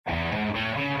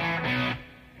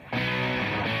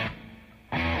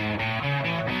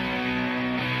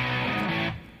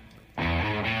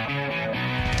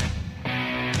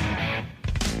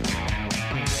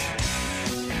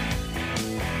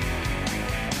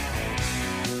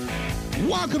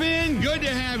Welcome in. Good to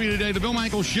have you today. The Bill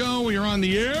Michaels Show. You're on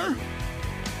the air.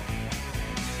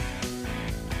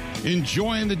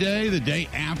 Enjoying the day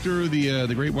after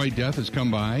the Great White Death has come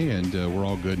by, and we're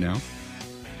all good now.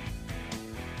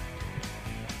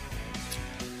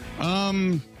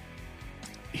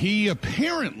 He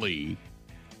apparently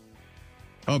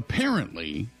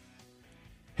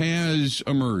has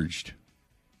emerged.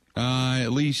 At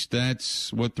least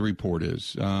that's what the report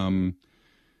is. Who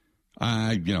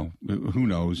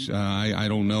knows? I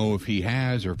don't know if he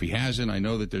has or if he hasn't. I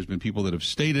know that there's been people that have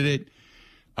stated it.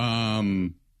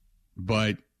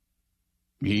 But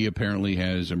he apparently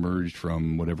has emerged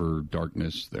from whatever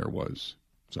darkness there was.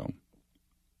 So,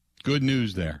 good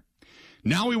news there.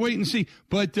 Now we wait and see.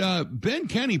 But Ben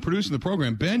Kenny producing the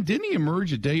program. Ben, didn't he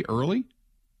emerge a day early?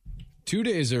 2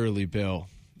 days early, Bill.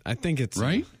 I think it's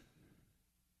right.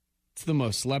 It's the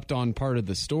most slept on part of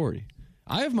the story.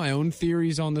 I have my own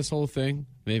theories on this whole thing.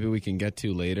 Maybe we can get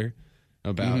to later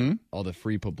about all the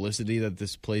free publicity that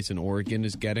this place in Oregon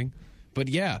is getting. But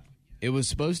yeah, it was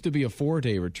supposed to be a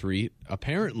 4-day retreat.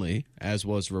 Apparently, as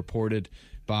was reported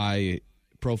by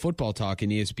Pro Football Talk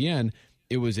and ESPN,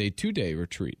 it was a 2-day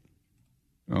retreat.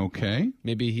 Okay.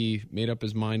 Maybe he made up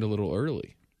his mind a little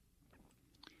early.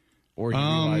 Or he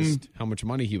realized how much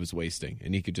money he was wasting,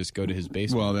 and he could just go to his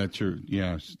basement. Well, that's true.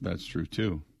 Yes, that's true,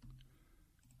 too.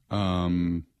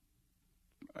 I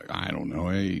don't know.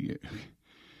 I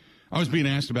was being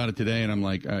asked about it today, and I'm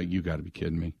like, you got to be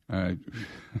kidding me.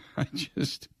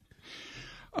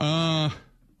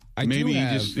 Maybe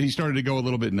he started to go a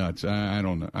little bit nuts. I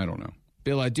don't know.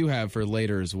 Bill, I do have for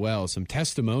later as well some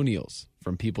testimonials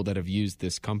from people that have used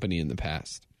this company in the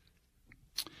past.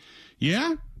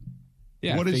 Yeah?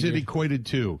 Yeah. What is it equated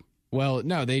to? Well,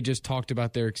 no, they just talked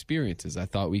about their experiences. I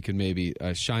thought we could maybe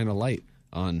shine a light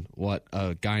on what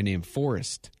a guy named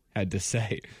Forrest had to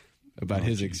say about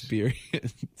his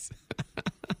experience.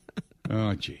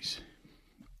 Oh, jeez.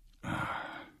 I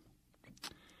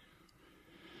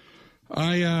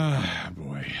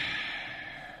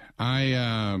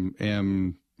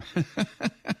am a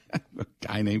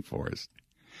guy named Forrest.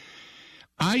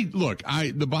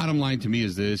 The bottom line to me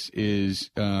is this,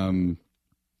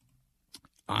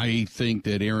 I think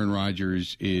that Aaron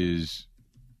Rodgers is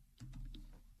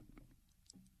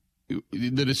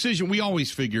the decision. We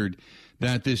always figured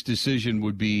that this decision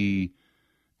would be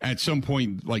at some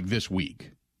point like this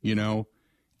week,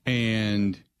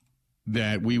 and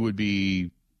that we would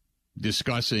be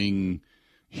discussing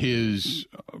his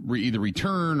either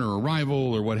return or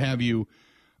arrival or what have you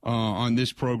on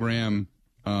this program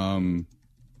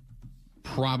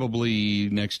probably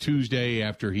next Tuesday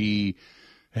after he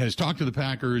has talked to the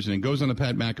Packers and goes on the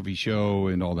Pat McAfee show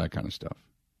and all that kind of stuff.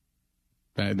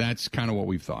 That's kind of what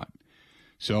we've thought.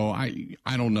 So I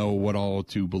don't know what all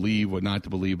to believe, what not to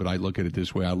believe, but I look at it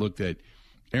this way. I looked at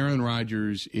Aaron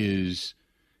Rodgers is,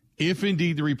 if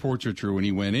indeed the reports are true, and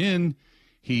he went in,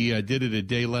 he did it a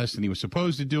day less than he was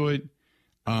supposed to do it.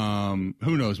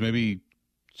 Who knows? Maybe he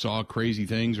saw crazy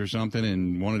things or something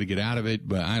and wanted to get out of it,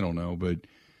 but I don't know. But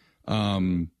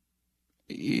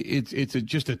it's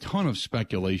just a ton of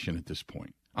speculation at this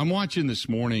point. I'm watching this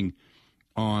morning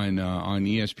on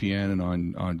ESPN and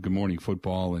on Good Morning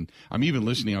Football, and I'm even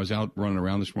listening. I was out running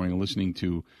around this morning and listening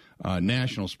to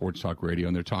national sports talk radio,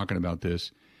 and they're talking about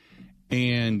this.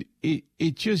 And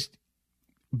it just,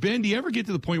 Ben, do you ever get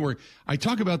to the point where I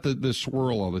talk about the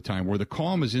swirl all the time, where the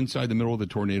calm is inside the middle of the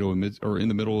tornado or in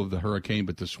the middle of the hurricane,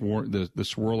 but the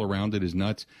swirl around it is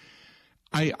nuts?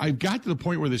 I got to the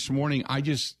point where this morning I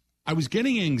was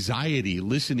getting anxiety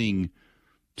listening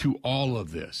to all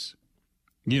of this.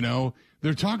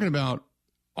 They're talking about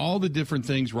all the different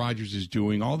things Rodgers is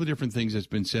doing, all the different things that's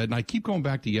been said. And I keep going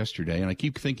back to yesterday, and I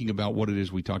keep thinking about what it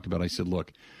is we talked about. I said,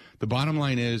 look, the bottom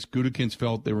line is Gutekunst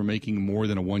felt they were making more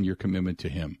than a one-year commitment to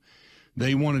him.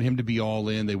 They wanted him to be all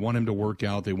in. They want him to work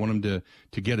out. They want him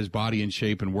to get his body in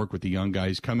shape and work with the young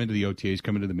guys, come into the OTAs,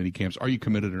 come into the mini camps. Are you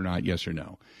committed or not? Yes or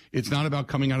no? It's not about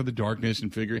coming out of the darkness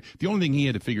and figuring. The only thing he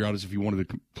had to figure out is if he wanted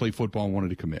to play football and wanted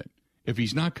to commit. If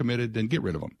he's not committed, then get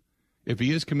rid of him. If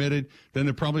he is committed, then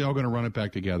they're probably all going to run it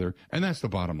back together, and that's the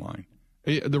bottom line.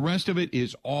 The rest of it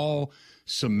is all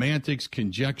semantics,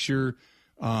 conjecture,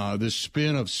 the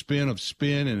spin,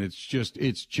 and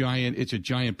it's giant. It's a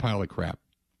giant pile of crap.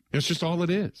 That's just all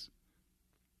it is.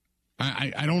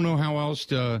 I don't know how else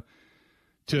to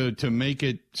make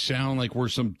it sound like we're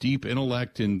some deep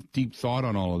intellect and deep thought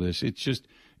on all of this. It's just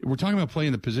we're talking about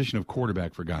playing the position of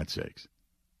quarterback, for God's sakes.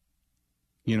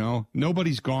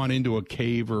 Nobody's gone into a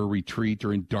cave or a retreat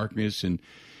or in darkness and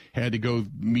had to go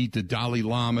meet the Dalai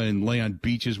Lama and lay on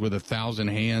beaches with 1,000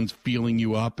 hands feeling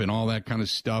you up and all that kind of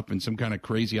stuff and some kind of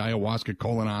crazy ayahuasca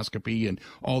colonoscopy and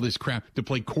all this crap to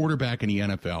play quarterback in the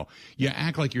NFL. You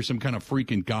act like you're some kind of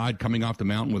freaking god coming off the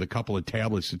mountain with a couple of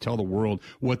tablets to tell the world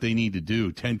what they need to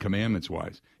do, 10 Commandments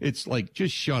wise. It's like,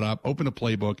 just shut up, open a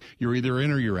playbook. You're either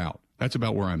in or you're out. That's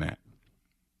about where I'm at.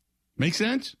 Make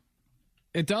sense?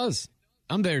 It does.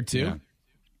 I'm there too. Yeah.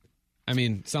 I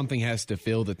mean, something has to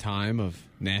fill the time of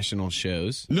national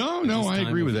shows. No, I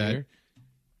agree with that.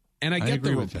 And I get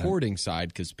the reporting side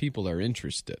because people are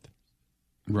interested.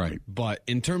 Right. But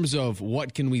in terms of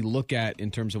what can we look at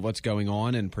in terms of what's going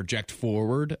on and project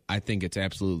forward, I think it's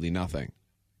absolutely nothing.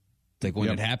 It's like when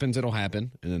it happens, it'll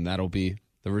happen, and then that'll be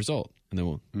the result, and then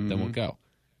we'll go.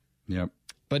 Yep.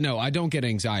 But no, I don't get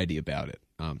anxiety about it.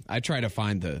 I try to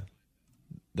find the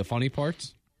funny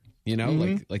parts,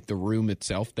 like the room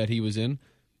itself that he was in,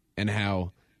 and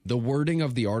how the wording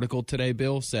of the article today,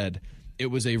 Bill, said it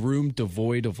was a room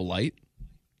devoid of light,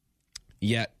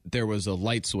 yet there was a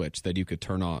light switch that you could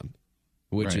turn on,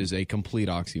 which is a complete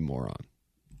oxymoron.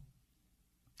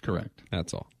 Correct.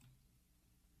 That's all.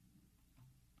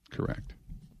 Correct.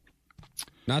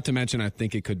 Not to mention, I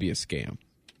think it could be a scam.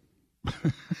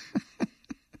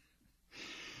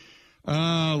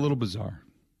 A little bizarre.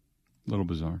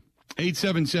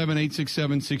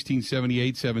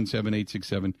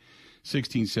 877-867-1670,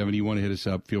 877-867-1670. You want to hit us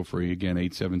up, feel free. Again,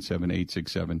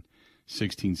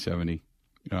 877-867-1670.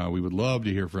 We would love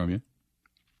to hear from you.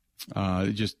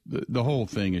 Just the whole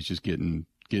thing is just getting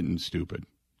stupid,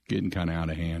 getting kind of out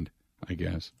of hand, I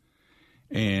guess.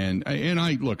 And I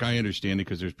understand it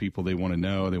because there's people they want to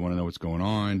know what's going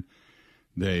on.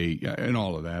 And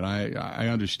all of that. I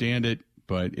understand it,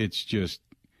 but it's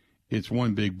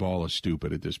one big ball of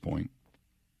stupid at this point,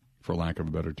 for lack of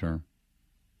a better term.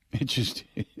 It just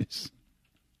is.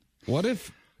 What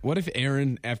if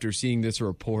Aaron, after seeing this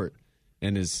report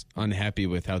and is unhappy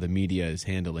with how the media is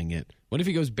handling it, what if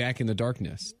he goes back in the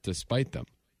darkness to spite them?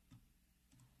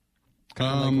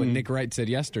 Kind of like what Nick Wright said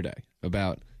yesterday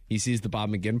about he sees the Bob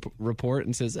McGinn report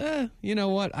and says, you know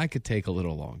what? I could take a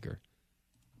little longer.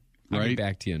 I'll be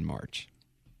back to you in March.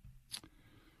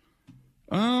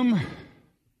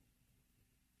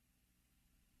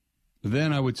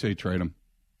 Then I would say trade him.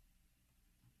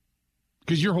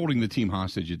 Because you're holding the team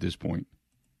hostage at this point.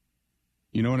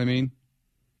 You know what I mean?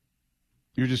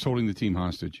 You're just holding the team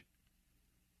hostage.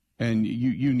 And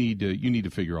you need to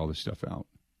figure all this stuff out.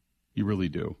 You really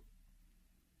do.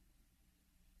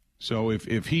 So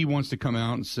if he wants to come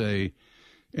out and say,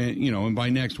 and by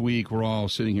next week we're all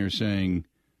sitting here saying,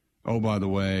 oh, by the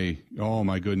way, oh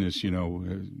my goodness,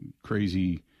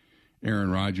 crazy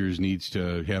Aaron Rodgers needs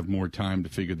to have more time to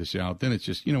figure this out, then it's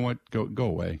just, you know what, go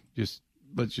away.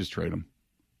 Let's just trade him.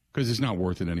 Because it's not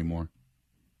worth it anymore.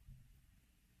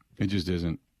 It just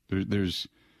isn't.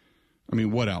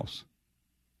 What else?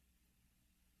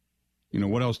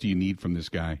 What else do you need from this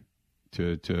guy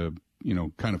to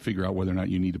kind of figure out whether or not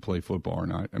you need to play football or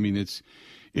not? I mean, it's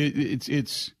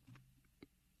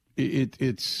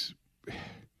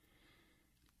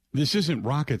this isn't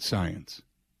rocket science.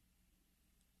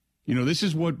 This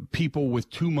is what people with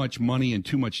too much money and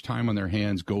too much time on their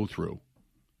hands go through.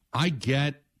 I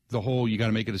get the whole, you got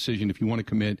to make a decision if you want to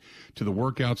commit to the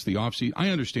workouts, the offseason. I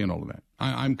understand all of that.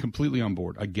 I'm completely on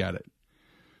board. I get it.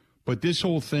 But this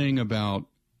whole thing about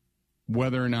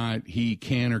whether or not he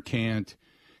can or can't,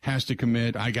 has to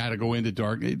commit, I got to go into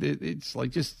dark. It's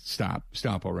like, just stop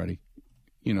already.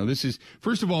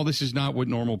 First of all, this is not what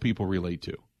normal people relate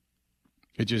to.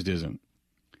 It just isn't.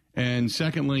 And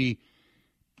secondly,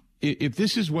 if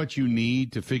this is what you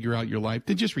need to figure out your life,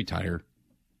 then just retire.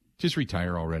 Just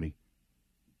retire already.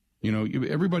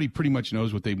 Everybody pretty much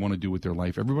knows what they want to do with their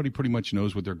life. Everybody pretty much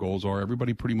knows what their goals are.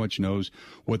 Everybody pretty much knows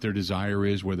what their desire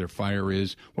is, where their fire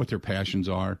is, what their passions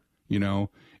are,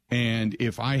 And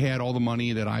if I had all the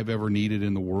money that I've ever needed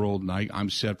in the world and I'm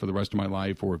set for the rest of my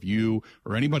life, or if you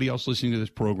or anybody else listening to this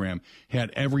program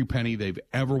had every penny they've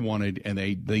ever wanted and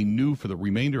they knew for the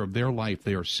remainder of their life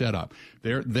they are set up.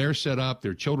 They're set up,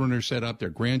 their children are set up, their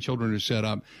grandchildren are set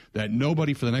up, that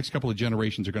nobody for the next couple of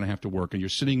generations are going to have to work. And you're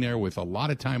sitting there with a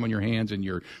lot of time on your hands and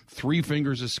your 3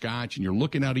 fingers of scotch and you're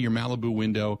looking out of your Malibu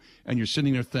window and you're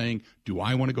sitting there saying, do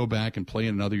I want to go back and play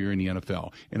another year in the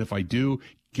NFL? And if I do,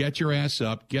 get your ass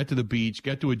up, get to the beach,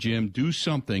 get to a gym, do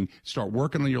something, start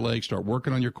working on your legs, start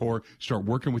working on your core, start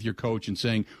working with your coach and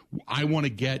saying, I want to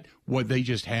get what they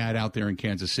just had out there in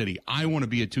Kansas City. I want to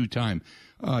be a 2-time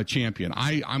champion.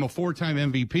 I'm a 4-time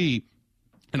MVP.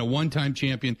 and a one-time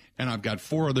champion, and I've got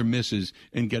 4 other misses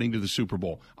in getting to the Super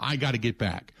Bowl. I got to get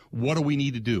back. What do we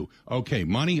need to do? Okay,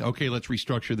 money? Okay, let's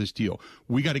restructure this deal.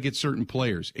 We got to get certain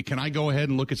players. Can I go ahead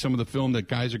and look at some of the film that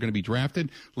guys are going to be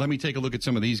drafted? Let me take a look at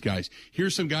some of these guys.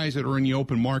 Here's some guys that are in the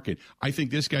open market. I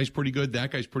think this guy's pretty good,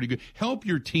 that guy's pretty good. Help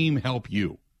your team help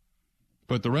you.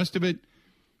 But the rest of it,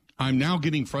 I'm now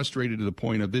getting frustrated to the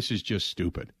point of this is just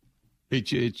stupid.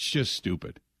 It's just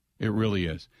stupid. It really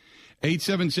is.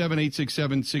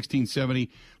 877-867-1670.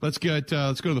 Let's go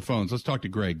to the phones. Let's talk to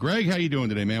Greg. Greg, how you doing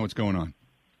today, man? What's going on?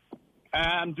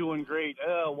 I'm doing great.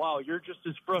 Wow, you're just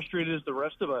as frustrated as the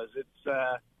rest of us.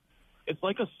 It's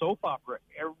like a soap opera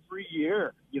every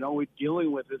year. We're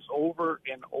dealing with this over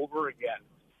and over again.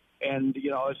 And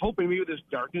I was hoping maybe this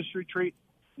darkness retreat,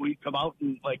 we come out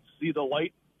and see the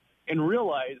light and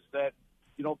realize that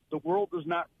the world does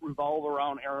not revolve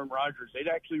around Aaron Rodgers. It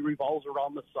actually revolves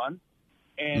around the sun.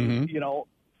 And,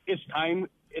 it's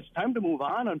time to move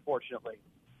on, unfortunately.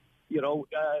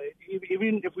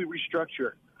 Even if we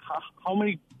restructure, how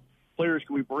many players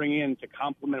can we bring in to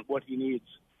complement what he needs?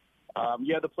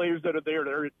 The players that are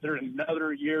there, they're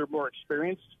another year more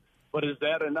experienced, but is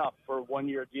that enough for a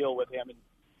 1-year deal with him?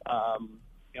 And,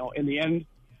 in the end,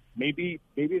 maybe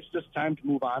it's just time to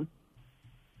move on.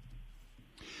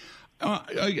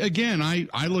 Again,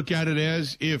 I look at it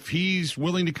as if he's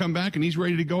willing to come back and he's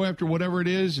ready to go after whatever it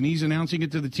is and he's announcing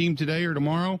it to the team today or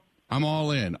tomorrow, I'm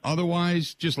all in.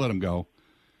 Otherwise, just let him go.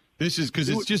 This is because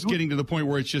it's just getting to the point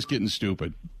where it's just getting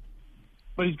stupid.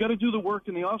 But he's got to do the work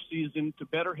in the offseason to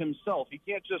better himself. He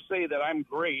can't just say that I'm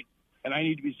great and I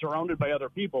need to be surrounded by other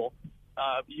people.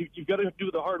 You've got to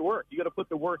do the hard work. You got to put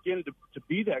the work in to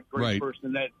be that great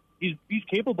person that he's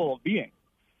capable of being.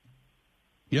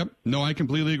 Yep. No, I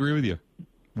completely agree with you.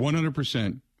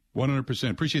 100%. 100%.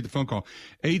 Appreciate the phone call.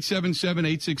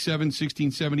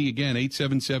 877-867-1670. Again,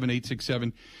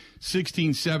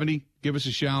 877-867-1670. Give us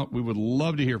a shout. We would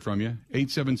love to hear from you.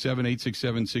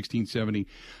 877-867-1670.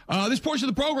 This portion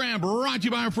of the program brought to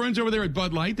you by our friends over there at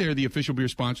Bud Light. They're the official beer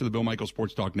sponsor of the Bill Michaels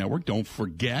Sports Talk Network. Don't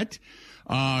forget.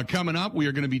 Coming up, we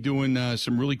are going to be doing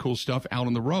some really cool stuff out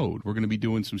on the road. We're going to be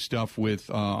doing some stuff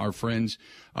with our friends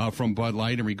from Bud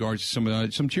Light in regards to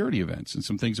some charity events and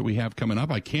some things that we have coming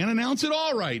up. I can't announce it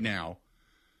all right now,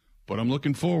 but I'm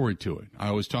looking forward to it.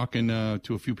 I was talking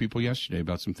to a few people yesterday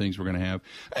about some things we're going to have.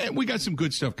 And we got some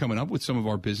good stuff coming up with some of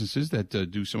our businesses that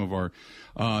do some of our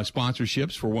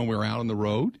sponsorships for when we're out on the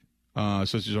road.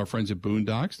 Such as our friends at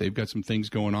Boondocks. They've got some things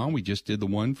going on. We just did the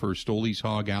one for Stoley's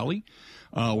Hog Alley.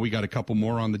 We got a couple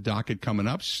more on the docket coming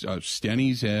up.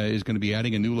 Stenny's is going to be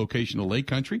adding a new location to Lake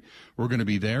Country. We're going to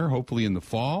be there hopefully in the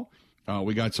fall.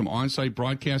 We got some on-site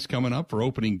broadcasts coming up for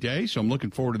opening day, so I'm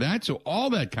looking forward to that. So all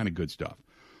that kind of good stuff.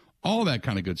 All that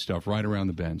kind of good stuff right around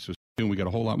the bend. So soon we got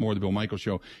a whole lot more of the Bill Michaels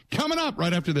Show coming up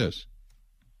right after this.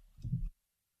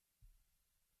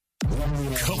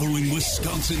 Covering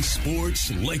Wisconsin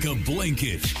sports like a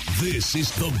blanket. This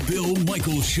is the Bill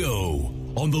Michaels Show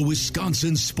on the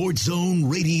Wisconsin Sports Zone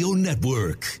Radio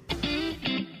Network.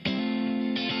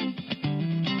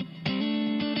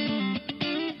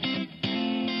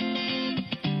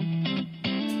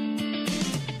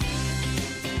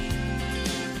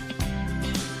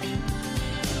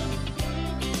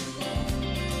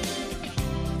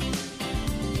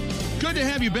 Good to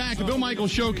have you back. The Bill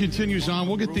Michaels Show continues on.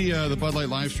 We'll get the Bud Light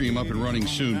live stream up and running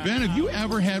soon. Ben, have you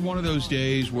ever had one of those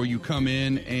days where you come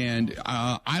in and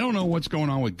I don't know what's going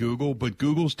on with Google, but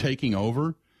Google's taking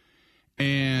over,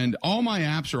 and all my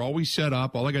apps are always set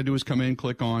up. All I got to do is come in,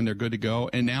 click on, they're good to go,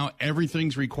 and now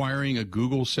everything's requiring a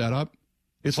Google setup.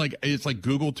 It's like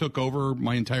Google took over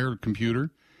my entire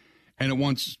computer, and it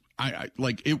wants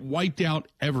it wiped out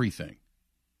everything.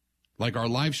 Like our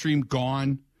live stream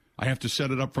gone. I have to set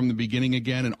it up from the beginning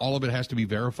again, and all of it has to be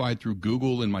verified through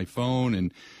Google and my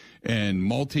phone and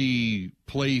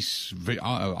multi-place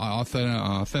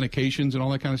authentications and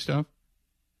all that kind of stuff.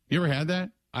 You ever had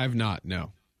that? I've not,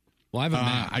 no. Well, I have a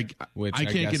Mac, which I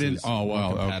can't get in. Oh,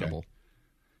 well, compatible. Okay.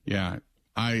 Yeah,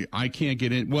 I can't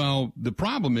get in. Well, the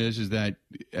problem is that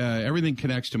everything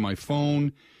connects to my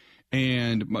phone,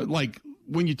 and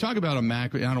when you talk about a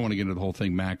Mac, I don't want to get into the whole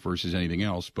thing Mac versus anything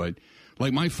else, but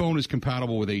my phone is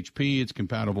compatible with HP, it's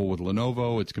compatible with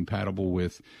Lenovo, it's compatible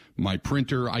with my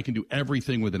printer. I can do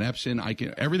everything with an Epson.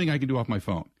 Everything I can do off my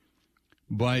phone.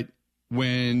 But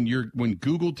when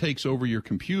Google takes over your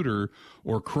computer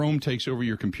or Chrome takes over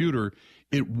your computer,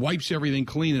 it wipes everything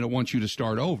clean and it wants you to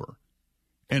start over.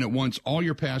 And it wants all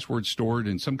your passwords stored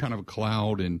in some kind of a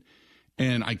cloud, and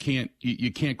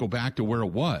you can't go back to where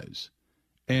it was.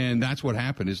 And that's what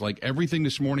happened is everything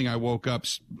this morning I woke up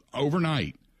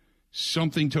overnight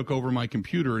something took over my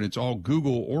computer, and it's all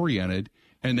Google-oriented,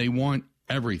 and they want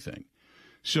everything.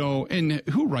 So, and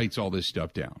who writes all this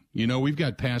stuff down? We've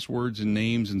got passwords and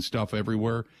names and stuff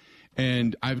everywhere.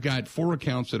 And I've got 4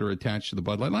 accounts that are attached to the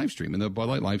Bud Light Livestream. And the Bud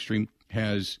Light Livestream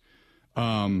has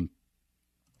 4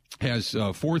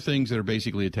 things that are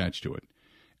basically attached to it.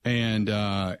 And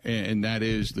that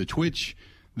is the Twitch,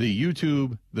 the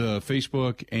YouTube, the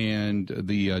Facebook, and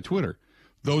the Twitter.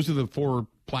 Those are the 4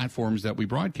 platforms that we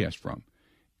broadcast from.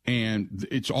 And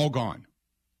it's all gone.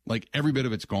 Like, every bit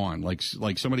of it's gone. Like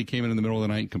somebody came in the middle of the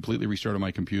night and completely restarted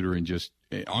my computer, and just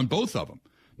on both of them.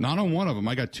 Not on one of them.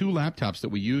 I got 2 laptops that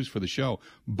we use for the show.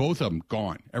 Both of them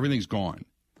gone. Everything's gone.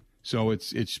 So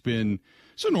it's been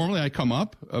so normally I come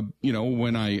up,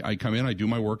 when I come in, I do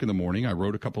my work in the morning. I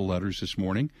wrote a couple letters this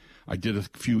morning. I did a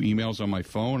few emails on my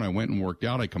phone. I went and worked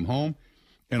out. I come home,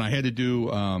 and I had to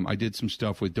do I did some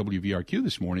stuff with WVRQ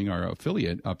this morning, our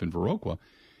affiliate up in Viroqua,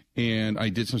 and I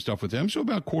did some stuff with them. So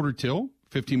about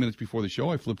 15 minutes before the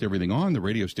show, I flipped everything on. The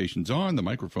radio station's on. The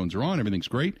microphones are on. Everything's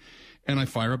great. And I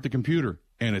fire up the computer,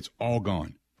 and it's all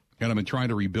gone. And I've been trying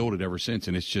to rebuild it ever since,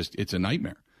 and it's a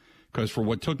nightmare. Because for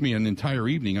what took me an entire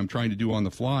evening, I'm trying to do on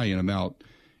the fly in about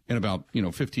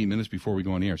 15 minutes before we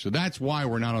go on the air. So that's why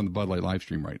we're not on the Bud Light live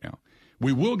stream right now.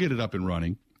 We will get it up and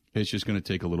running. It's just going to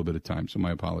take a little bit of time, so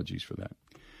my apologies for that.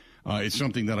 It's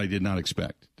something that I did not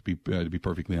expect, to be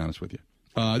perfectly honest with you.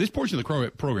 This portion of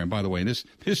the program, by the way, and this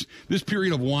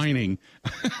period of whining,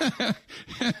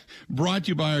 brought to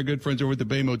you by our good friends over at the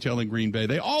Bay Motel in Green Bay.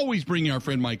 They always bring you our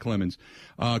friend Mike Clemens.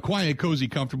 Quiet, cozy,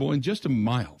 comfortable, and just a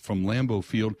mile from Lambeau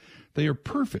Field. They are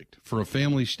perfect for a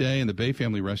family stay in the Bay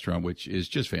Family Restaurant, which is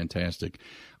just fantastic.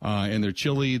 And their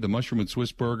chili, the mushroom and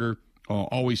Swiss burger,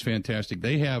 always fantastic.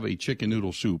 They have a chicken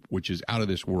noodle soup, which is out of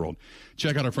this world.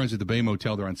 Check out our friends at the Bay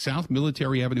Motel. They're on South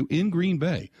Military Avenue in Green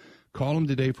Bay. Call them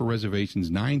today for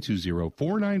reservations,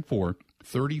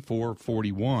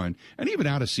 920-494-3441. And even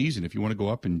out of season, if you want to go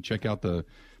up and check out the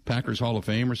Packers Hall of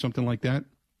Fame or something like that,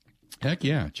 heck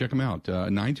yeah, check them out,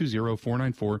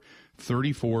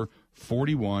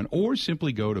 920-494-3441. Or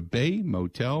simply go to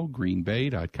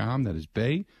baymotelgreenbay.com. That is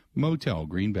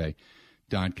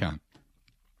baymotelgreenbay.com.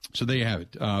 So there you have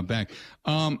it. Back.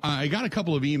 I got a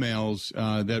couple of emails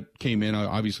that came in,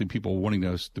 obviously people wanting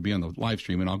us to be on the live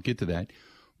stream, and I'll get to that.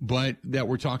 But that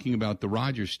we're talking about the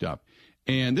Rodgers stuff.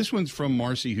 And this one's from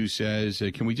Marcy, who says,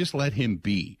 can we just let him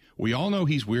be? We all know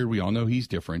he's weird. We all know he's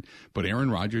different. But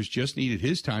Aaron Rodgers just needed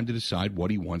his time to decide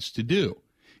what he wants to do.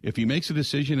 If he makes a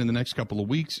decision in the next couple of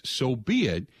weeks, so be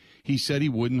it. He said he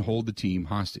wouldn't hold the team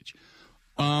hostage.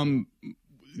 The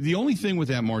only thing with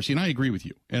that, Marcy, and I agree with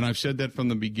you, and I've said that from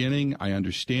the beginning, I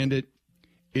understand it.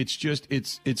 It's just,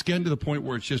 it's getting to the point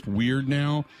where it's just weird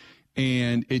now.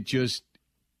 And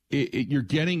you're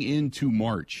getting into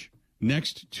March.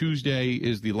 Next Tuesday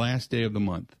is the last day of the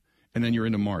month, and then you're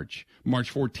into March.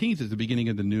 March 14th is the beginning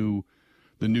of the new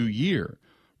year.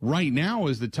 Right now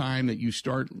is the time that you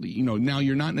start, now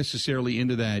you're not necessarily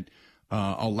into that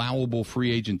allowable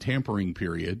free agent tampering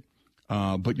period,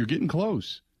 but you're getting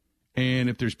close. And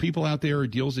if there's people out there or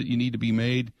deals that need to be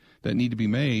made,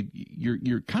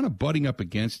 you're kind of butting up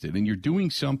against it, and you're doing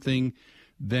something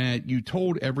that you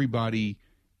told everybody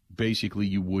basically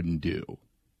you wouldn't do.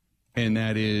 And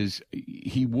that is,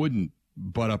 he wouldn't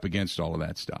butt up against all of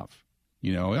that stuff.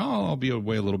 I'll be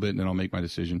away a little bit and then I'll make my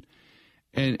decision.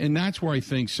 And that's where I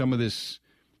think some of this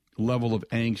level of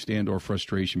angst and or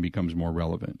frustration becomes more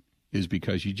relevant, is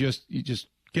because you just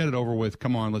get it over with.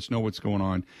 Come on, let's know what's going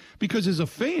on. Because as a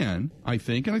fan, I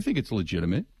think it's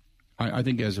legitimate. I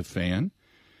think as a fan,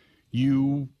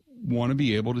 you want to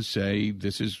be able to say,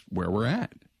 this is where we're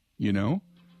at, You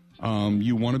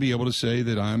want to be able to say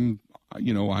that I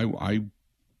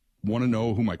want to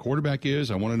know who my quarterback is.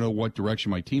 I want to know what direction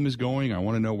my team is going. I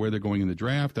want to know where they're going in the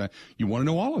draft. You want to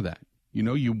know all of that.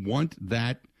 You want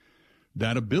that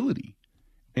ability.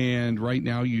 And right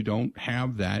now you don't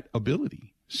have that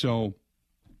ability. So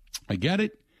I get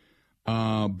it.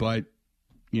 But,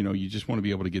 you just want to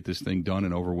be able to get this thing done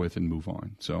and over with and move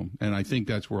on. So, and I think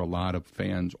that's where a lot of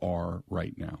fans are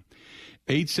right now.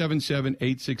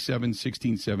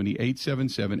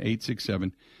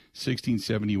 877-867-1670,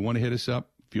 877-867-1670. You want to hit us up?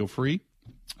 Feel free.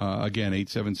 Again,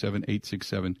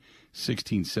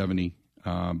 877-867-1670.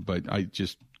 But I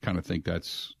just kind of think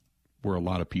that's where a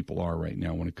lot of people are right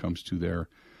now when it comes to their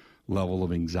level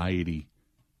of anxiety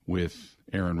with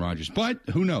Aaron Rodgers. But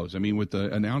who knows? I mean, with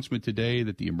the announcement today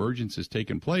that the emergence has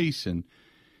taken place, and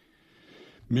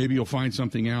maybe you'll find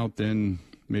something out, then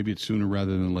maybe it's sooner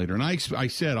rather than later. And I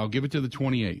said I'll give it to the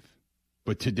 28th.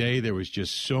 But today there was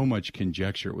just so much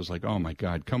conjecture. It was like, oh, my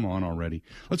God, come on already.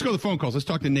 Let's go to the phone calls. Let's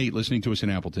talk to Nate listening to us in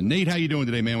Appleton. Nate, how you doing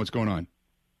today, man? What's going on?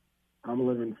 I'm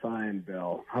living fine,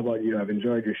 Bill. How about you? I've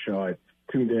enjoyed your show. I've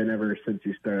tuned in ever since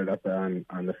you started up on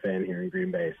the Fan here in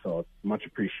Green Bay, so it's much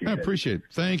appreciated. I appreciate it.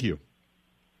 Thank you.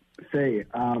 Say,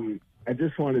 I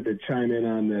just wanted to chime in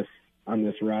on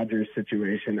this Rodgers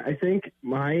situation. I think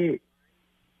my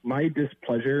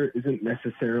displeasure isn't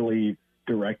necessarily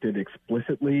directed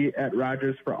explicitly at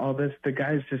Rodgers for all this. The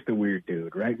guy's just a weird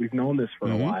dude, right? We've known this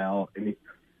for a while, and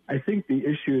I think the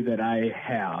issue that I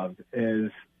have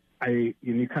is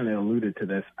you kind of alluded to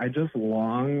this. I just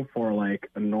long for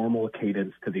like a normal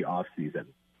cadence to the off season,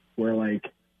 where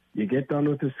like you get done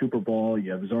with the Super Bowl,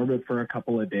 you absorb it for a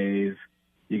couple of days,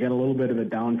 you get a little bit of a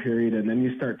down period, and then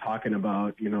you start talking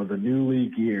about, the new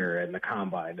league year and the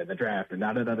combine and the draft and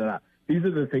da-da-da-da-da. These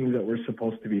are the things that we're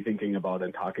supposed to be thinking about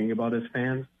and talking about as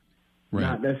fans,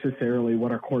 not necessarily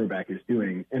what our quarterback is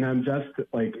doing. And I'm just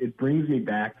like, it brings me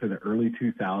back to the early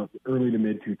to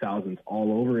mid 2000s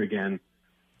all over again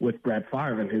with Brett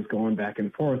Favre and his going back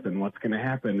and forth and what's going to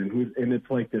happen. And it's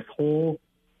like this whole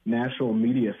national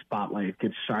media spotlight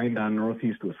gets shined on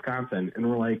Northeast Wisconsin. And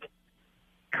we're like,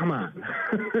 come on,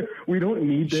 we don't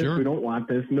need this. Sure. We don't want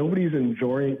this. Nobody's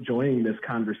enjoying this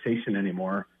conversation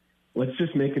anymore. Let's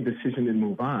just make a decision and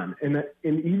move on. And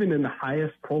even in the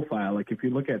highest profile, like if you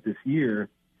look at this year,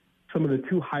 some of the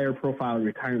two higher profile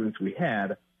retirements we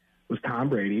had was Tom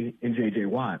Brady and J.J.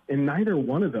 Watt. And neither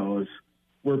one of those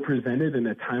were presented in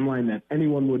a timeline that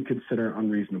anyone would consider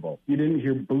unreasonable. You didn't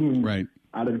hear boom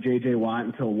out of J.J. Watt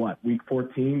until week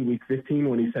 14, week 15,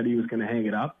 when he said he was going to hang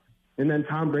it up. And then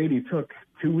Tom Brady took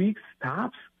 2 weeks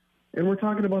tops. And we're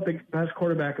talking about the best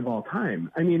quarterback of all time.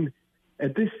 I mean,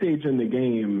 at this stage in the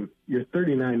game, you're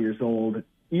 39 years old.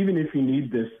 Even if you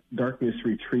need this darkness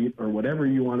retreat or whatever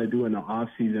you want to do in the off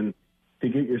season to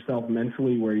get yourself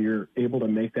mentally where you're able to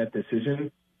make that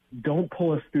decision, don't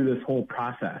pull us through this whole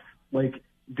process. Like,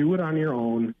 do it on your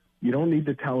own. You don't need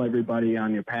to tell everybody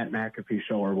on your Pat McAfee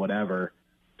show or whatever,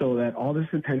 so that all this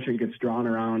attention gets drawn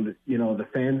around, the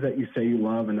fans that you say you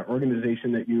love and the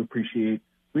organization that you appreciate.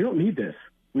 We don't need this.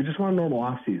 We just want a normal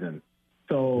off season.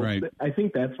 So I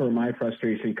think that's where my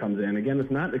frustration comes in. Again,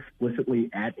 it's not explicitly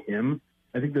at him.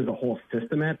 I think there's a whole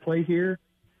system at play here.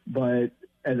 But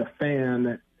as a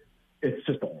fan, it's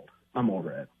just old. I'm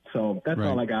over it. So that's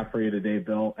all I got for you today,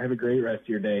 Bill. Have a great rest of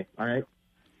your day. All right?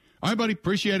 All right, buddy.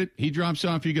 Appreciate it. He drops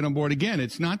off. You get on board. Again,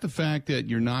 it's not the fact that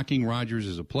you're knocking Rodgers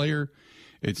as a player.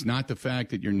 It's not the fact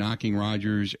that you're knocking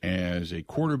Rodgers as a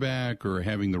quarterback or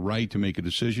having the right to make a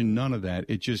decision. None of that.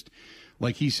 It just,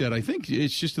 like he said, I think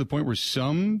it's just to the point where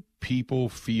some people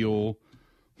feel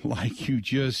like you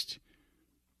just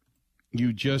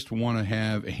want to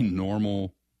have a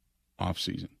normal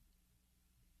offseason.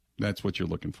 That's what you're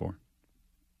looking for.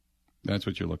 That's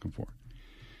what you're looking for.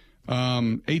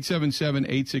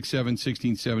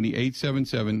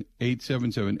 877-867-1670,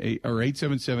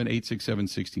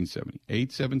 877-867-1670,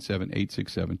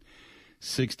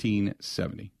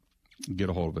 877-867-1670.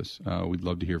 Get a hold of us. We'd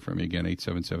love to hear from you. Again,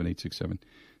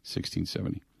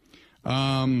 877-867-1670.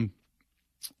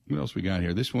 What else we got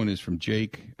here? This one is from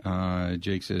Jake.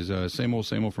 Jake says, same old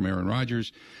from Aaron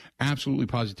Rodgers. Absolutely,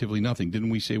 positively nothing. Didn't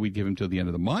we say we'd give him till the end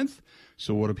of the month?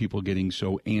 So what are people getting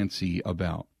so antsy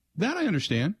about? That I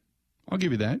understand. I'll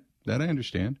give you that. That I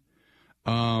understand.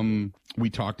 We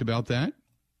talked about that.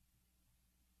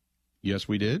 Yes,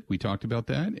 we did. We talked about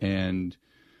that. And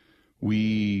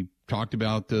we talked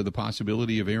about the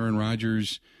possibility of Aaron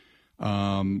Rodgers,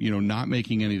 not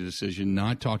making any decision,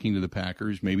 not talking to the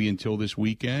Packers, maybe until this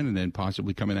weekend, and then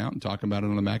possibly coming out and talking about it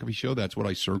on the McAfee show. That's what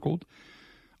I circled.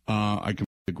 I completely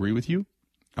agree with you.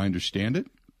 I understand it.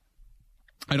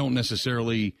 I don't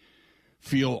necessarily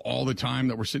feel all the time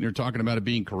that we're sitting here talking about it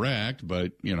being correct,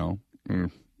 but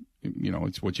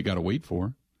it's what you got to wait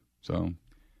for. So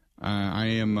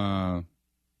I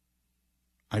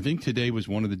think today was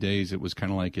one of the days it was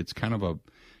kind of like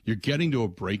you're getting to a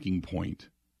breaking point.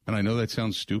 And I know that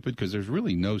sounds stupid because there's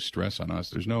really no stress on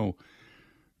us.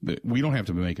 We don't have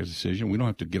to make a decision. We don't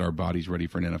have to get our bodies ready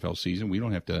for an NFL season. We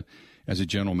don't have to, as a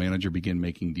general manager, begin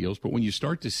making deals. But when you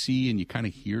start to see and you kind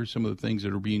of hear some of the things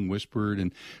that are being whispered,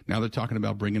 and now they're talking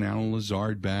about bringing Alan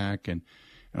Lazard back, and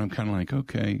I'm kind of like,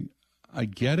 okay, I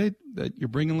get it that you're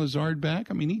bringing Lazard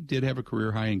back. I mean, he did have a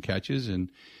career high in catches,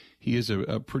 and he is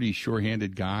a pretty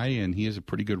sure-handed guy, and he is a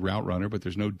pretty good route runner, but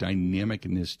there's no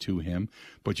dynamicness to him.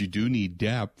 But you do need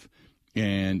depth,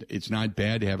 and it's not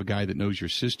bad to have a guy that knows your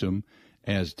system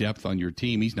as depth on your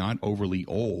team. He's not overly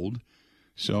old.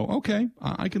 So, okay,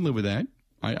 I can live with that.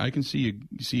 I can see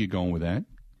you going with that.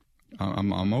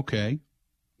 I'm okay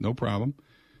No problem.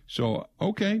 So,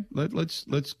 okay, let's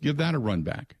give that a run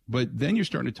back. But then you're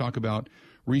starting to talk about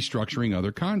restructuring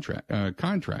other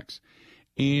contracts.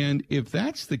 And if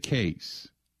that's the case,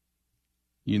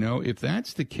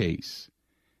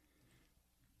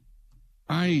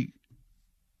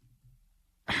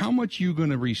 how much you going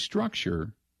to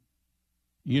restructure,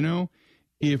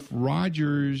 if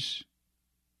Rodgers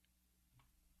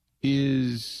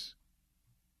is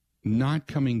not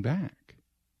coming back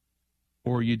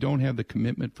or you don't have the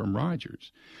commitment from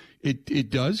Rodgers?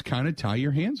 It does kind of tie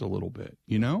your hands a little bit,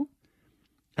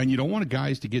 And you don't want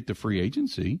guys to get to free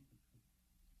agency,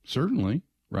 certainly,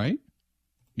 right?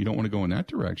 You don't want to go in that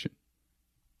direction.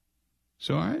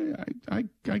 So I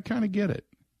kind of get it.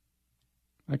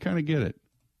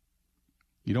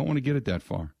 You don't want to get it that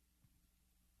far.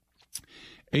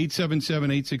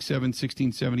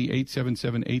 877-867-1670,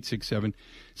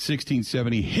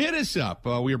 877-867-1670. Hit us up.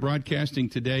 We are broadcasting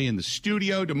today in the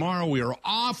studio. Tomorrow we are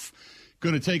off.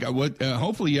 Going to take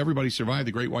hopefully everybody survived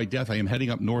the Great White Death. I am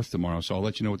heading up north tomorrow, so I'll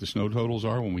let you know what the snow totals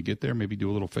are when we get there. Maybe do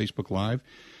a little Facebook Live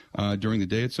during the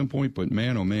day at some point. But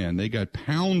man, oh man, they got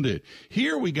pounded.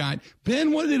 Here we got,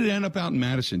 Ben, what did it end up out in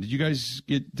Madison? Did you guys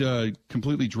get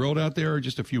completely drilled out there or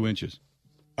just a few inches?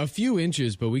 A few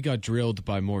inches, but we got drilled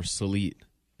by more sleet.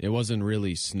 It wasn't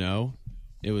really snow.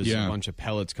 It was a bunch of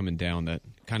pellets coming down that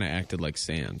kind of acted like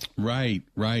sand. Right.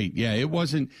 Yeah, it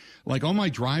wasn't like on my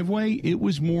driveway. It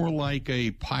was more like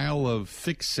a pile of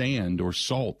thick sand or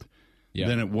salt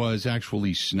than it was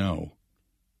actually snow.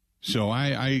 So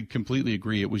I completely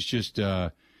agree. It was just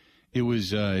it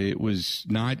was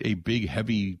not a big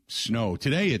heavy snow.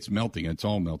 Today it's melting. It's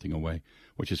all melting away,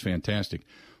 which is fantastic.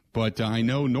 But I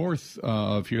know north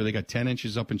of here they got 10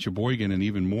 inches up in Sheboygan and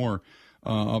even more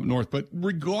up north. But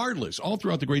regardless, all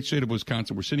throughout the great state of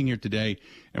Wisconsin, we're sitting here today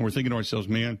and we're thinking to ourselves,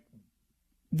 man,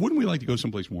 wouldn't we like to go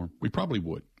someplace warm? We probably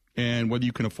would. And whether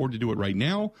you can afford to do it right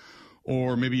now,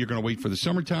 or maybe you're going to wait for the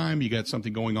summertime, you got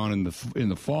something going on in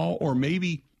the fall, or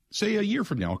maybe, say, a year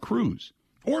from now, a cruise.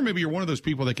 Or maybe you're one of those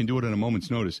people that can do it at a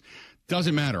moment's notice.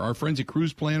 Doesn't matter. Our friends at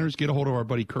Cruise Planners, get a hold of our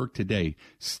buddy Kirk today.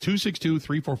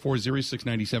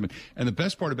 262-344-0697. And the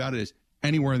best part about it is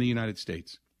anywhere in the United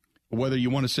States. Whether you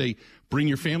want to say bring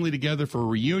your family together for a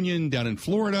reunion down in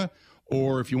Florida,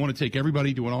 or if you want to take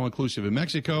everybody to an all-inclusive in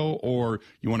Mexico, or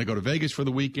you want to go to Vegas for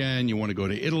the weekend, you want to go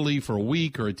to Italy for a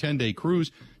week or a 10-day cruise,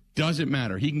 doesn't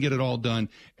matter. He can get it all done,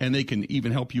 and they can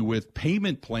even help you with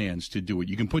payment plans to do it.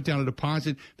 You can put down a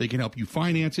deposit. They can help you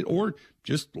finance it, or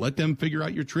just let them figure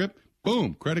out your trip.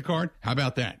 Boom, credit card. How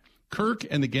about that? Kirk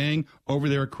and the gang over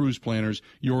there at Cruise Planners,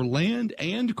 your land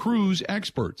and cruise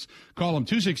experts. Call them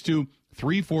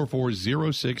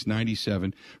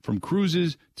 262-344-0697. From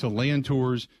cruises to land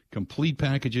tours, complete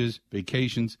packages,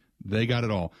 vacations, they got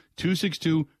it all.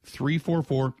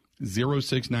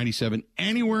 262-344-0697.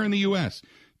 Anywhere in the U.S.,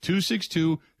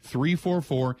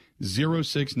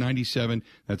 262-344-0697.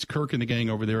 That's Kirk and the gang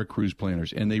over there at Cruise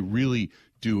Planners. And they really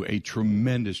do a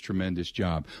tremendous, tremendous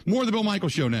job. More of the Bill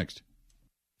Michaels Show next.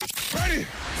 Ready?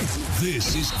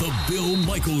 This is the Bill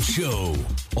Michaels Show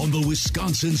on the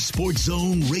Wisconsin Sports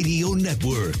Zone Radio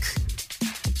Network.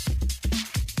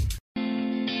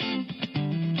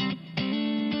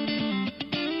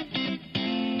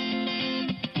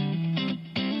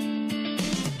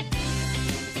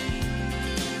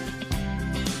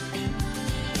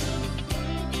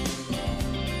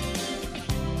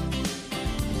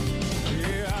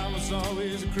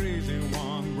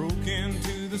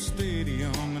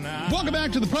 Welcome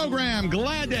back to the program.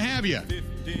 Glad to have you.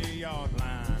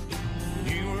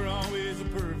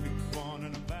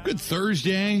 Good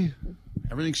Thursday.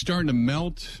 Everything's starting to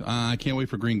melt. I can't wait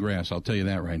for green grass. I'll tell you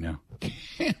that right now.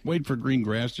 Can't wait for green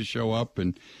grass to show up.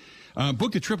 And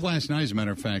booked a trip last night, as a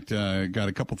matter of fact. Got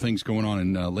a couple things going on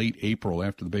in late April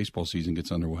after the baseball season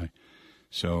gets underway.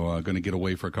 So going to get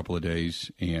away for a couple of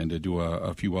days and do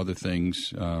a few other things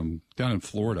down in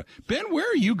Florida. Ben, where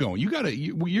are you going?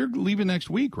 You're leaving next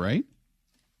week, right?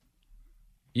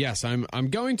 Yes, I'm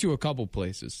going to a couple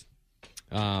places.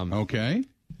 Okay.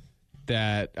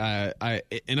 That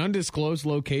an undisclosed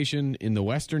location in the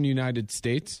western United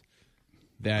States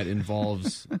that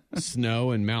involves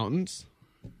snow and mountains.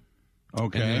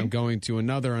 Okay. And then I'm going to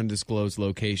another undisclosed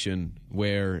location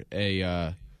where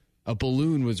a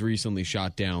balloon was recently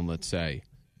shot down, let's say,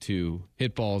 to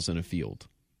hit balls in a field,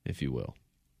 if you will.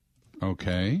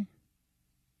 Okay.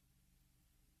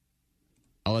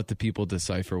 I'll let the people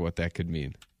decipher what that could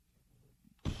mean.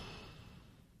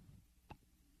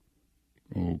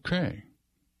 Okay.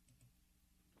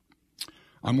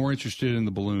 I'm more interested in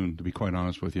the balloon, to be quite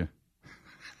honest with you.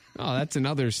 Oh, that's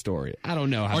another story. I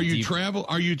don't know how.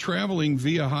 Are you traveling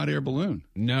via hot air balloon?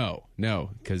 No,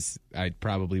 because I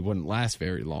probably wouldn't last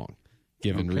very long,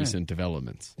 given recent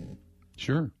developments.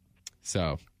 Sure.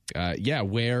 So,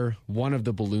 where one of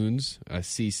the balloons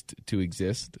ceased to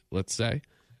exist, let's say,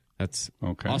 that's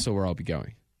also where I'll be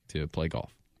going to play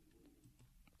golf.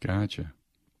 Gotcha.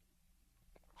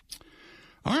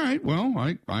 All right. Well,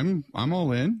 I'm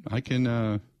all in. I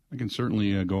can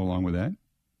certainly go along with that.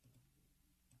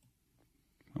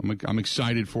 I'm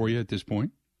excited for you at this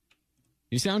point.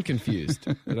 You sound confused,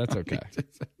 but that's okay.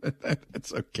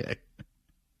 That's okay.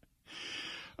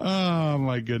 Oh,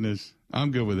 my goodness.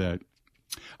 I'm good with that.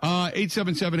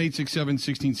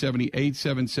 877-867-1670,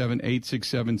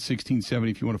 877-867-1670.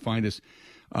 If you want to find us,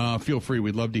 feel free.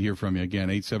 We'd love to hear from you. Again,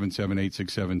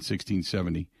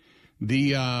 877-867-1670.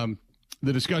 The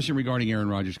discussion regarding Aaron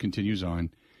Rodgers continues on.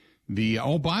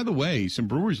 By the way, some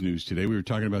Brewers news today. We were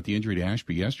talking about the injury to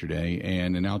Ashby yesterday,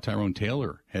 and now Tyrone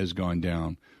Taylor has gone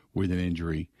down with an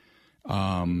injury.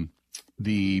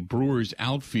 The Brewers'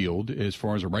 outfield, as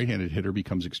far as a right-handed hitter,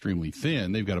 becomes extremely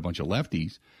thin. They've got a bunch of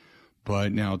lefties,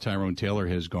 but now Tyrone Taylor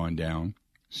has gone down.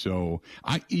 So,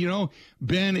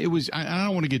 Ben, I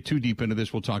don't want to get too deep into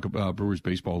this. We'll talk about Brewers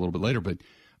baseball a little bit later, but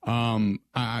I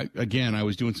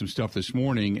was doing some stuff this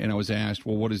morning, and I was asked,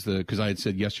 well, because I had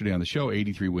said yesterday on the show,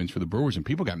 83 wins for the Brewers, and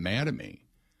people got mad at me.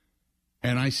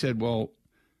 And I said, well,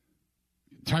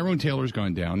 Tyrone Taylor's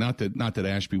gone down. Not that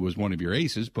Ashby was one of your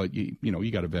aces, but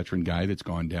you got a veteran guy that's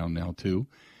gone down now too.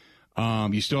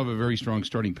 You still have a very strong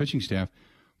starting pitching staff,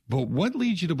 but what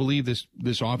leads you to believe this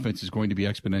offense is going to be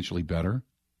exponentially better?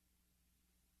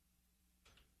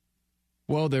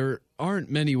 Well, there aren't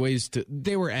many ways to.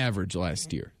 They were average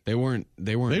last year. They weren't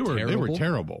terrible. They were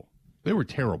terrible. They were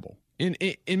terrible.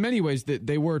 In many ways,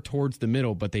 they were towards the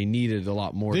middle, but they needed a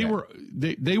lot more.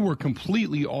 They were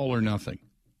completely all or nothing.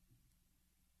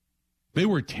 They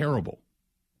were terrible.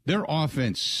 Their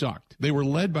offense sucked. They were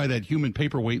led by that human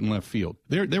paperweight in left field.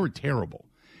 They were terrible,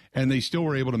 and they still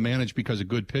were able to manage because of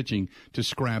good pitching to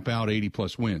scrap out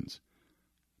 80-plus wins.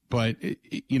 But,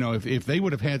 if they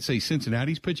would have had, say,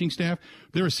 Cincinnati's pitching staff,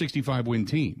 they're a 65-win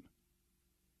team.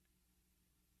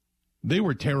 They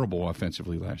were terrible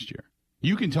offensively last year.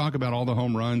 You can talk about all the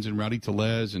home runs and Rowdy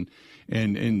Tellez and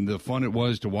the fun it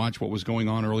was to watch what was going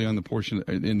on in the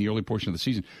early portion of the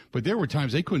season. But there were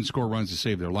times they couldn't score runs to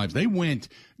save their lives. They went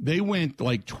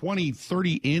like 20,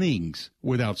 30 innings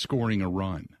without scoring a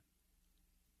run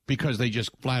because they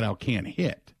just flat out can't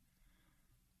hit.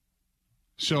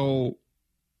 So,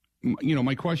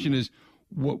 my question is,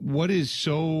 what is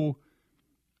so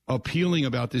appealing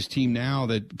about this team now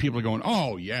that people are going,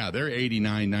 oh, yeah, they're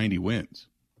 89, 90 wins?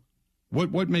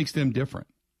 What makes them different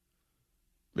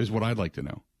is what I'd like to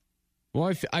know.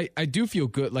 Well, I do feel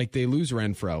good. Like, they lose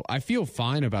Renfroe. I feel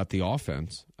fine about the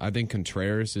offense. I think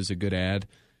Contreras is a good add.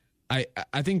 I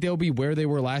think they'll be where they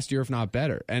were last year, if not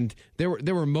better. And there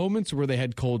were moments where they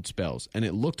had cold spells, and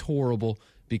it looked horrible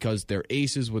because their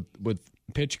aces would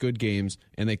pitch good games,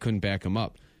 and they couldn't back them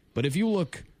up. But if you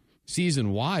look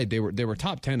season-wide, they were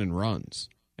top 10 in runs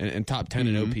and top 10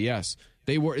 in OPS.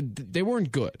 They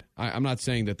weren't good. I'm not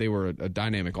saying that they were a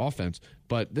dynamic offense,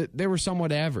 but they were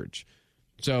somewhat average.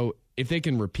 So if they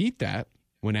can repeat that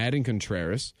when adding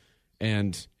Contreras,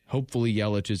 and hopefully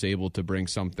Yelich is able to bring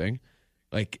something,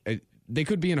 they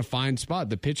could be in a fine spot.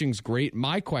 The pitching's great.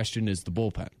 My question is the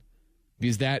bullpen.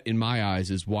 Because that, in my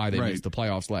eyes, is why they missed the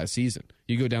playoffs last season.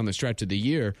 You go down the stretch of the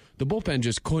year, the bullpen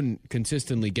just couldn't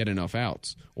consistently get enough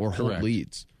outs or hold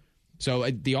leads. So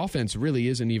the offense really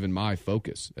isn't even my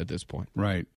focus at this point.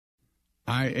 Right.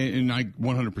 I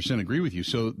 100% agree with you.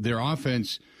 So their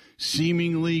offense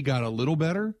seemingly got a little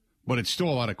better, but it's still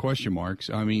a lot of question marks.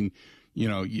 I mean,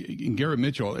 Garrett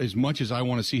Mitchell, as much as I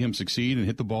want to see him succeed and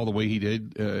hit the ball the way he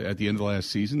did at the end of the last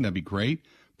season, that'd be great.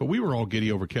 But we were all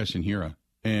giddy over Keston Hiura.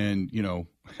 And,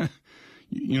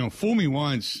 fool me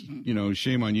once,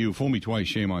 shame on you. Fool me twice,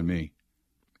 shame on me.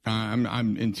 I'm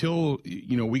until,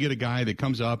 we get a guy that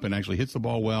comes up and actually hits the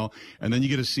ball well, and then you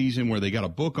get a season where they got a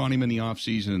book on him in the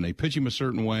offseason and they pitch him a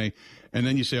certain way, and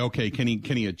then you say, okay, can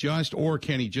he adjust, or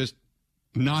can he just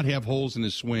not have holes in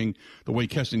his swing the way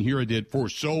Keston Hiura did for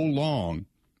so long?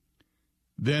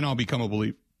 Then I'll become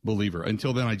a believer.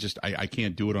 Until then, I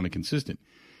can't do it on a consistent.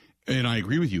 And I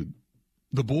agree with you.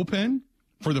 The bullpen,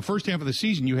 for the first half of the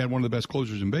season, you had one of the best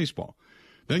closers in baseball.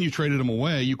 Then you traded him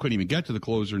away. You couldn't even get to the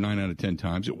closer 9 out of 10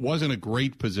 times. It wasn't a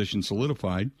great position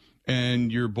solidified,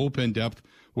 and your bullpen depth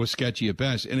was sketchy at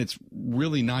best, and it's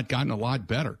really not gotten a lot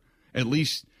better, at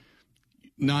least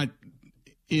not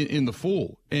in the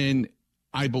full. And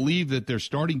I believe that their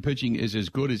starting pitching is as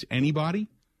good as anybody,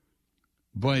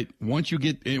 But once you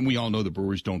get, and we all know the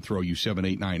Brewers don't throw you 7,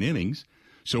 8, 9 innings.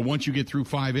 So once you get through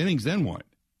 5 innings, then what?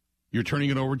 You're turning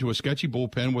it over to a sketchy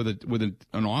bullpen with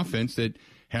an offense that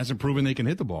hasn't proven they can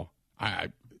hit the ball.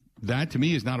 That to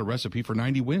me is not a recipe for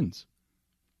 90 wins.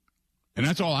 And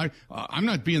that's all. I'm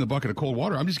not being the bucket of cold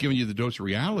water. I'm just giving you the dose of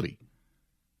reality.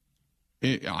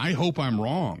 I hope I'm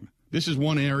wrong. This is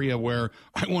one area where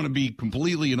I want to be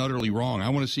completely and utterly wrong. I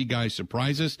want to see guys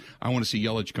surprise us. I want to see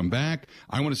Yelich come back.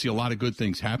 I want to see a lot of good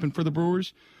things happen for the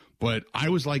Brewers. But I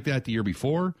was like that the year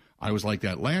before. I was like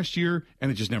that last year,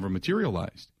 and it just never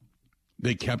materialized.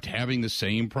 They kept having the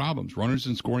same problems. Runners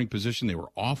in scoring position, they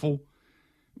were awful.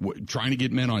 Trying to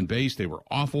get men on base, they were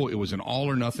awful. It was an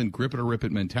all-or-nothing,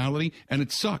 grip-it-or-rip-it mentality, and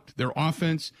it sucked. Their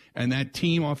offense and that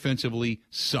team offensively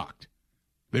sucked.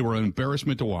 They were an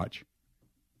embarrassment to watch.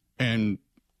 And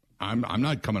I'm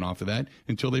not coming off of that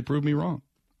until they prove me wrong.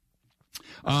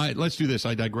 Let's do this.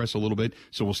 I digress a little bit.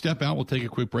 So we'll step out. We'll take a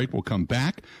quick break. We'll come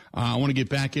back. I want to get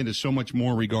back into so much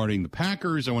more regarding the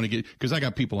Packers. I want to get, because I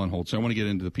got people on hold, so I want to get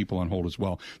into the people on hold as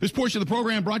well. This portion of the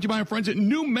program brought to you by our friends at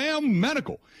New Mail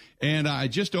Medical. And I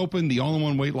just opened the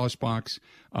all-in-one weight loss box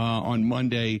on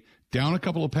Monday. Down a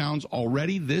couple of pounds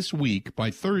already this week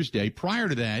by Thursday. Prior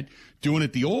to that, doing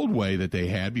it the old way that they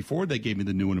had before they gave me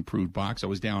the new and improved box, I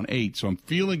was down 8. So I'm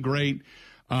feeling great.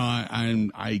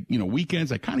 And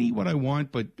weekends, I kind of eat what I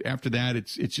want, but after that,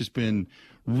 it's just been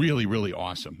really, really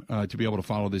awesome to be able to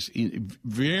follow this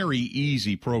very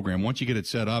easy program. Once you get it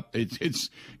set up,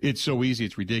 it's so easy,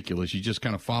 it's ridiculous. You just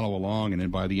kind of follow along, and then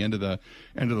by the end of the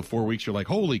 4 weeks, you're like,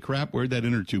 holy crap, where'd that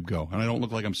inner tube go? And I don't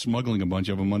look like I'm smuggling a bunch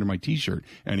of them under my T-shirt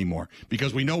anymore,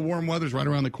 because we know warm weather's right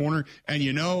around the corner, and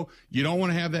you don't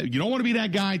want to have that. You don't want to be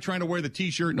that guy trying to wear the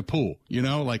T-shirt in the pool,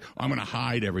 like I'm going to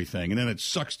hide everything, and then it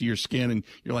sucks to your skin, and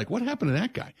you're like, what happened to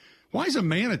that guy? Why is a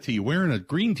manatee wearing a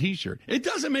green T-shirt? It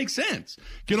doesn't make sense.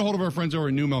 Get a hold of our friends over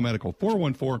at New Mel Medical,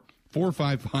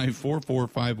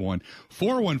 414-455-4451,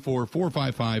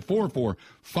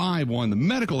 414-455-4451. The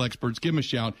medical experts, give them a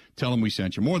shout. Tell them we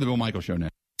sent you. More of the Bill Michaels Show now.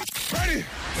 Ready?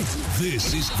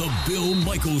 This is the Bill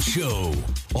Michaels Show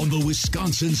on the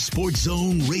Wisconsin Sports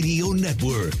Zone Radio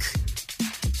Network.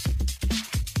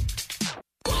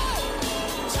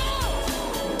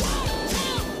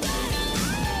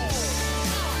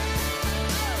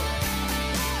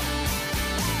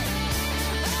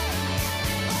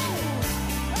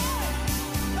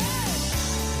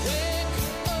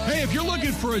 If you're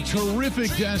looking for a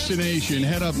terrific destination,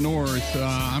 head up north.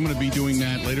 I'm going to be doing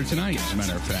that later tonight, as a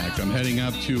matter of fact. I'm heading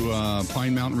up to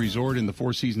Pine Mountain Resort in the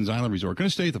Four Seasons Island Resort. Going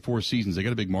to stay at the Four Seasons. They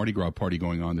got a big Mardi Gras party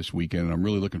going on this weekend, and I'm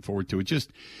really looking forward to it.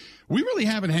 We really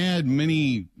haven't had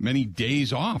many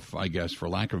days off, I guess, for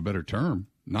lack of a better term.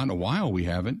 Not in a while, we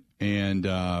haven't. And,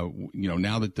 now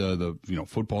that the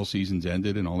football season's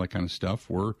ended and all that kind of stuff,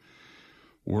 we're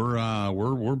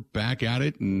back at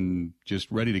it and just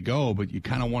ready to go, but you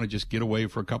kind of want to just get away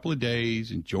for a couple of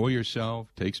days, enjoy yourself,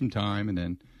 take some time,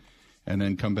 and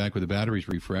then come back with the batteries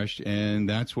refreshed, and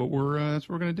that's what we're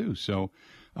going to do. So,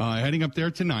 heading up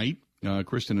there tonight,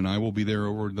 Kristen and I will be there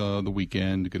over the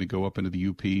weekend. Going to go up into the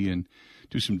UP and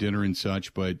do some dinner and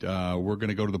such, but we're going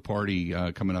to go to the party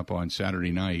coming up on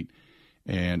Saturday night.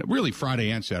 And really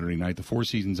Friday and Saturday night, the Four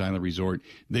Seasons Island Resort,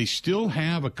 they still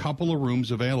have a couple of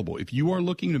rooms available. If you are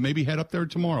looking to maybe head up there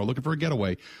tomorrow, looking for a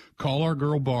getaway, call our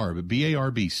girl Barb,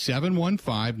 B-A-R-B,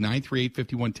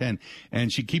 715-938-5110.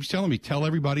 And she keeps telling me, tell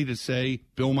everybody to say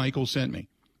Bill Michaels sent me.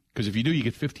 Because if you do, you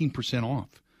get 15%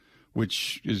 off,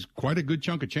 which is quite a good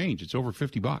chunk of change. It's over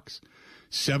 $50.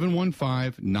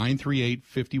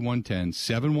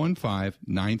 715-938-5110,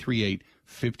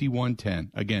 715-938-5110.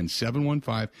 Again,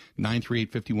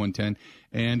 715-938-5110.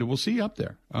 And we'll see you up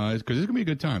there because it's going to be a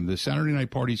good time. The Saturday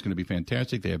night party is going to be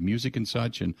fantastic. They have music and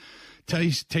such and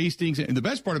tastings. And the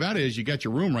best part about it is you got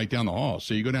your room right down the hall.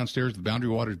 So you go downstairs to the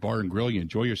Boundary Waters Bar and Grill, you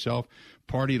enjoy yourself,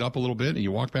 party it up a little bit, and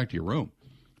you walk back to your room.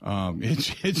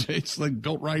 It's like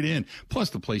built right in.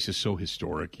 Plus, the place is so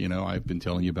historic. I've been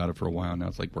telling you about it for a while now.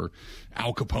 It's like where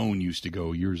Al Capone used to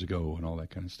go years ago and all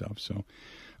that kind of stuff. So,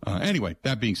 anyway,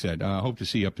 that being said, I hope to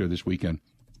see you up there this weekend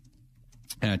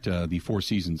at the Four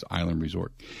Seasons Island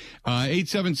Resort.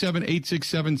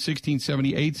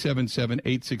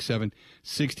 877-867-1670,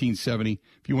 877-867-1670.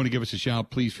 If you want to give us a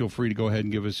shout, please feel free to go ahead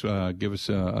and give us a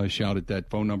shout at that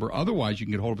phone number. Otherwise, you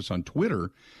can get hold of us on Twitter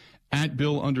at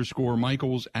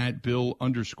Bill_Michaels, at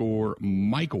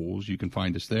Bill_Michaels. You can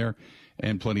find us there,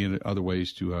 and plenty of other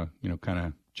ways to, kind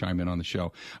of chime in on the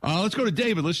show. Let's go to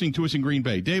David, listening to us in Green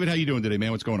Bay. David, how you doing today,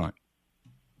 man? What's going on?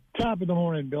 Top of the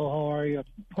morning, Bill. How are you?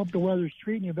 Hope the weather's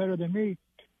treating you better than me.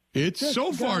 It's just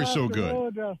so far so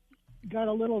good. Got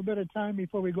a little bit of time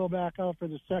before we go back out for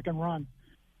the second run.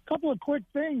 couple of quick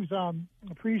things.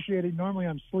 Appreciate it. Normally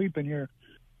I'm sleeping here,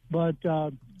 but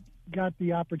got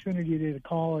the opportunity to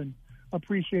call and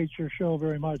appreciate your show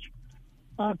very much.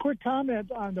 Quick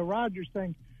comment on the Rodgers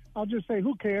thing. I'll just say,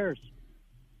 who cares?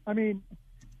 I mean,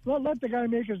 let the guy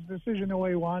make his decision the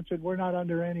way he wants it. We're not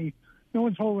under any – no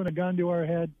one's holding a gun to our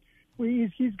head.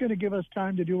 He's going to give us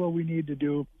time to do what we need to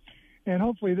do, and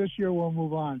hopefully this year we'll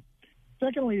move on.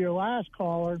 Secondly, your last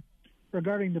caller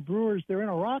regarding the Brewers, they're in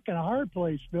a rock and a hard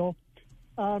place, Bill.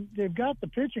 They've got the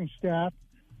pitching staff,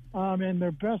 and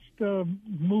their best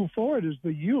move forward is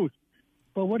the youth.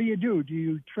 But what do? Do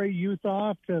you trade youth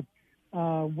off to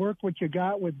work what you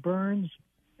got with Burns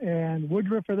and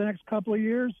Woodruff for the next couple of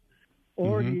years?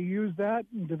 Or do you use that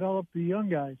and develop the young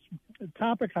guys? The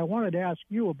topic I wanted to ask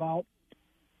you about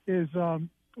is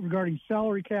regarding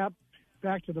salary cap,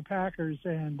 back to the Packers,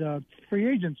 and free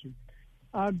agency.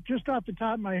 Just off the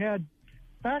top of my head,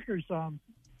 Packers, in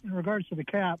regards to the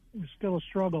cap, is still a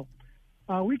struggle.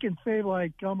 We can save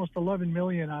like almost $11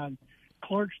 million on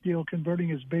Clark's deal, converting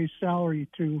his base salary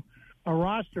to a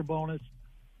roster bonus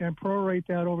and prorate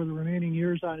that over the remaining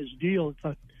years on his deal. It's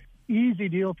an easy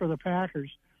deal for the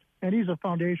Packers, and he's a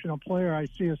foundational player. I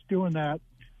see us doing that.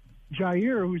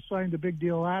 Jair, who signed the big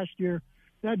deal last year,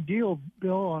 that deal,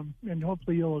 Bill, and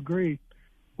hopefully you'll agree,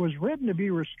 was written to be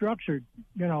restructured,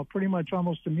 pretty much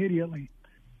almost immediately.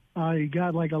 He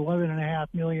got like $11.5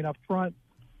 million up front.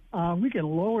 We can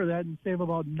lower that and save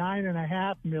about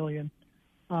 $9.5 million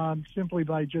simply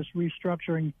by just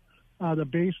restructuring the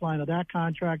baseline of that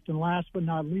contract. And last but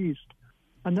not least,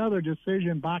 another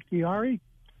decision, Bakhtiari.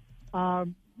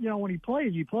 When he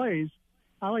plays, he plays.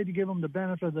 I like to give him the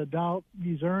benefit of the doubt.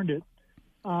 He's earned it.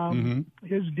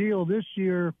 His deal this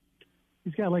year,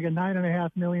 he's got like a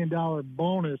 $9.5 million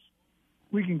bonus.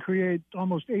 We can create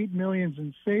almost $8 million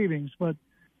in savings, but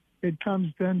it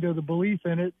comes then to the belief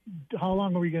in it. How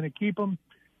long are we going to keep him?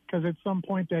 Because at some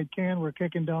point that can we're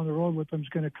kicking down the road with him is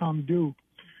going to come due.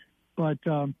 But,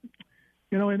 in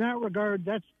that regard,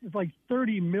 that's like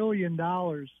 $30 million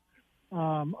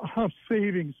of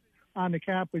savings on the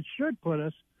cap, which should put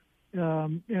us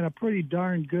in a pretty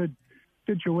darn good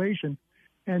situation.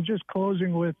 And just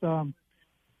closing with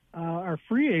our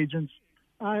free agents,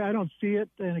 I don't see it.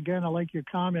 And again, I like your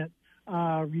comment,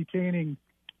 retaining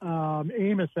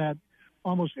Amos at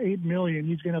almost $8 million.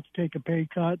 He's going to have to take a pay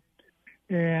cut.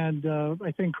 And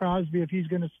I think Crosby, if he's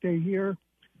going to stay here,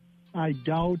 I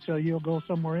doubt he'll go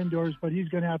somewhere indoors, but he's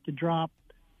going to have to drop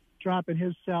in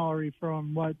his salary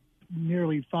from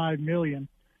nearly $5 million.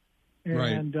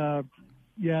 And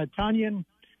Tunyon,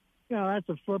 that's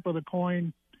a flip of the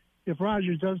coin. If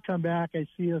Rodgers does come back, I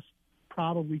see us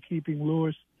probably keeping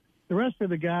Lewis. The rest of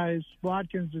the guys,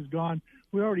 Watkins is gone.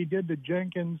 We already did the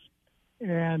Jenkins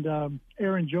and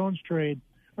Aaron Jones trade,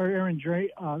 or Aaron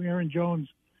Jones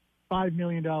 $5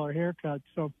 million haircut.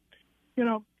 So,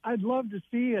 I'd love to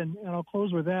see, and I'll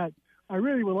close with that. I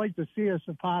really would like to see us,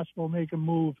 if possible, make a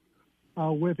move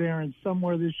with Aaron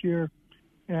somewhere this year,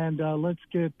 and let's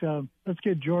get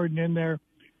Jordan in there,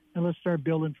 and let's start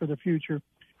building for the future.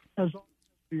 As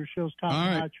your show's top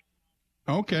notch.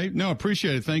 Okay. No,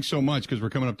 appreciate it. Thanks so much, because we're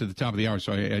coming up to the top of the hour,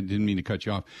 so I didn't mean to cut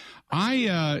you off.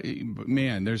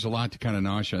 There's a lot to kind of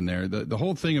nosh on there. The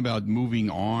whole thing about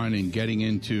moving on and getting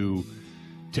into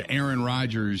Aaron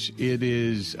Rodgers, it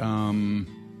is,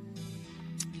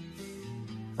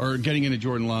 or getting into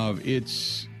Jordan Love,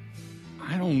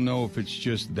 I don't know if it's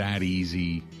just that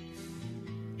easy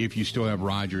if you still have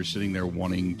Rodgers sitting there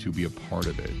wanting to be a part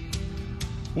of it.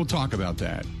 We'll talk about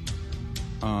that.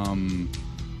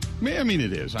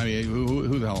 It is.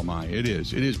 Who the hell am I? It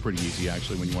is. It is pretty easy,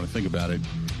 actually, when you want to think about it.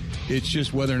 It's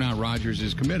just whether or not Rodgers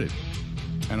is committed.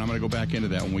 And I'm going to go back into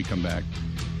that when we come back.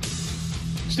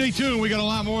 Stay tuned. We got a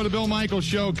lot more of the Bill Michaels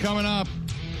Show coming up.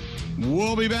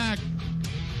 We'll be back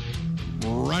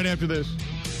right after this.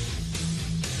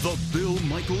 The Bill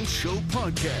Michaels Show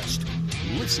podcast.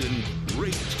 Listen,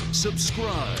 rate,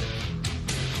 subscribe.